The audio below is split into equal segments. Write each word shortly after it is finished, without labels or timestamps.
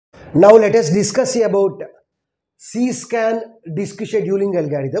Now let us discuss about CSCAN disk scheduling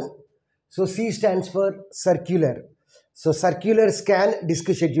algorithm. So C stands for circular. So circular scan disk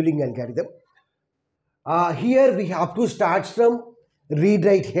scheduling algorithm. Here we have to start from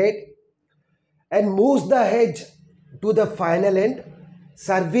read-write head and moves the edge to the final end,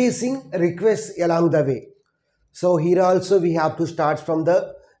 servicing requests along the way. So here also we have to start from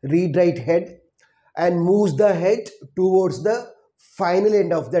the read-write head and moves the head towards the final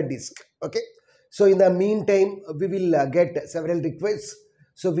end of the disk. Okay. So in the meantime, we will get several requests.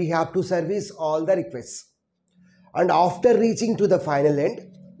 So we have to service all the requests. And after reaching to the final end,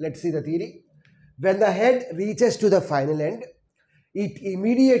 let's see the theory. When the head reaches to the final end, it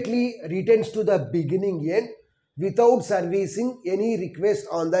immediately returns to the beginning end without servicing any request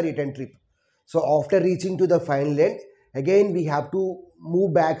on the return trip. So after reaching to the final end, again we have to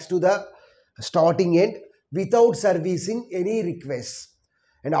move back to the starting end without servicing any requests.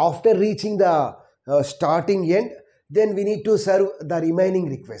 And after reaching the starting end, then we need to serve the remaining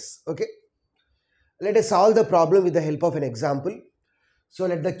requests. Okay. Let us solve the problem with the help of an example. So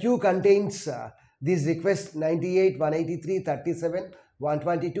let the queue contains these requests 98, 183, 37,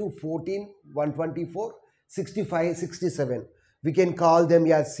 122, 14, 124, 65, 67. We can call them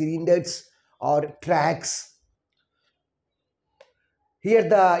as cylinders or tracks. Here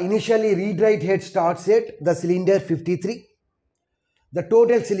the initially read-write head starts at the cylinder 53. The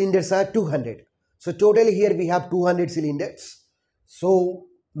total cylinders are 200. So totally here we have 200 cylinders. So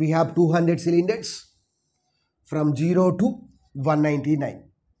we have 200 cylinders from 0 to 199.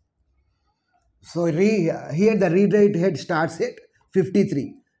 So here the read-write head starts at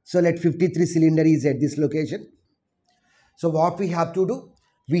 53. So let 53 cylinder is at this location. So what we have to do?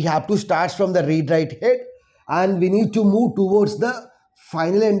 We have to start from the read-write head and we need to move towards the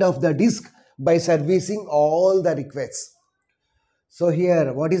final end of the disk by servicing all the requests. So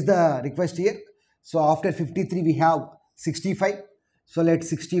here, what is the request here? So after 53 we have 65. So let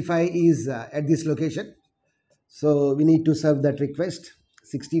 65 is at this location. So we need to serve that request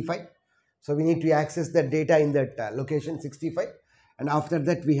 65. So we need to access the data in that location 65. And after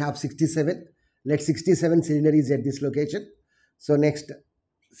that we have 67. Let 67 cylinder is at this location. So next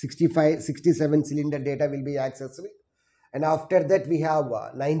 67 cylinder data will be accessible. And after that we have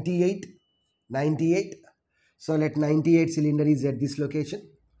 98. So let 98 cylinder is at this location.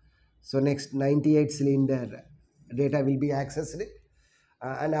 So next 98 cylinder data will be accessed.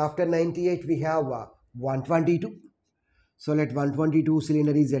 And after 98 we have 122. So let 122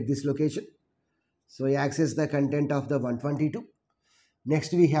 cylinder is at this location. So you access the content of the 122.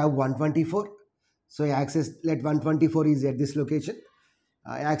 Next we have 124. So you access, let 124 is at this location.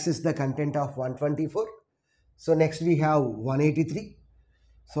 Access the content of 124. So next we have 183.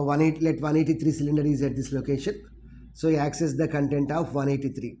 So let 183 cylinder is at this location. So you access the content of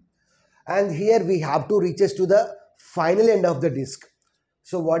 183. And here we have to reach us to the final end of the disk.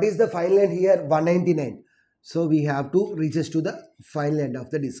 So what is the final end here? 199. So we have to reach us to the final end of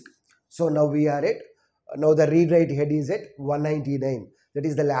the disk. So now we are at, now the read-write head is at 199. That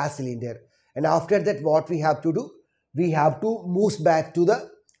is the last cylinder. And after that what we have to do? We have to move back to the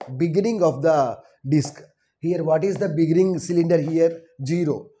beginning of the disk. Here what is the beginning cylinder here?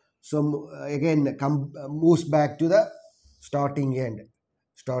 0. So again moves back to the starting end.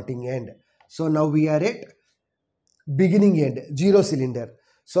 So now we are at beginning end 0 cylinder.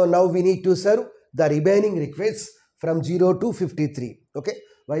 So now we need to serve the remaining requests from 0 to 53. Okay.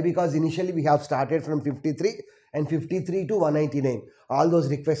 Why? Because initially we have started from 53 and 53 to 199. All those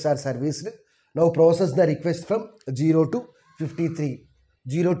requests are serviced. Now process the request from 0 to 53.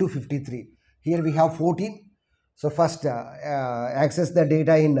 0 to 53. Here we have 14. So first access the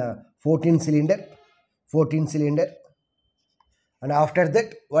data in 14 cylinder. And after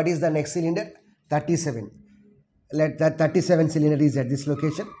that, what is the next cylinder? 37. Let that 37 cylinder is at this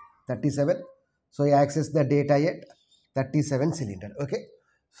location. 37. So you access the data at 37 cylinder. Okay.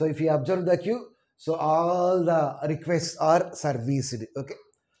 So if you observe the queue, so all the requests are serviced. Okay.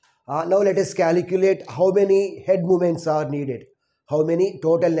 Now let us calculate how many head movements are needed. How many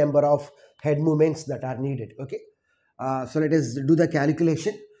total number of head movements that are needed. Okay. So let us do the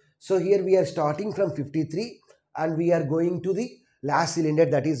calculation. So here we are starting from 53 and we are going to the last cylinder,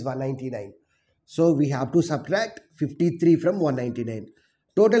 that is 199. So we have to subtract 53 from 199.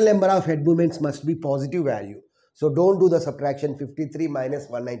 Total number of head movements must be positive value. So don't do the subtraction 53 minus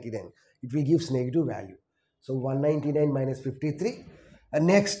 199. It will give negative value. So 199 minus 53. And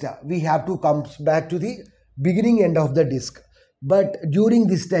next we have to come back to the beginning end of the disk. But during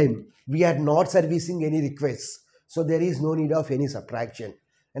this time we are not servicing any requests. So there is no need of any subtraction.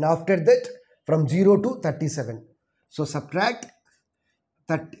 And after that from 0 to 37. So subtract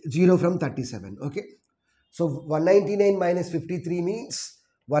 0 from 37. Okay. So 199 minus 53 means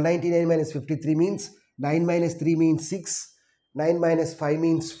 199 minus 53 means 9 minus 3 means 6. 9 minus 5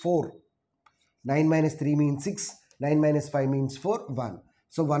 means 4. 9 minus 3 means 6. 9 minus 5 means 4. 1.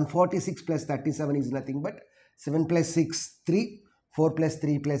 So 146 plus 37 is nothing but 7 plus 6 3. 4 plus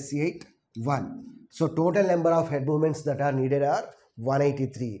 3 plus 8 1. So total number of head movements that are needed are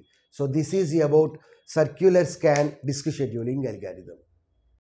 183. So this is about circular scan disk scheduling algorithm.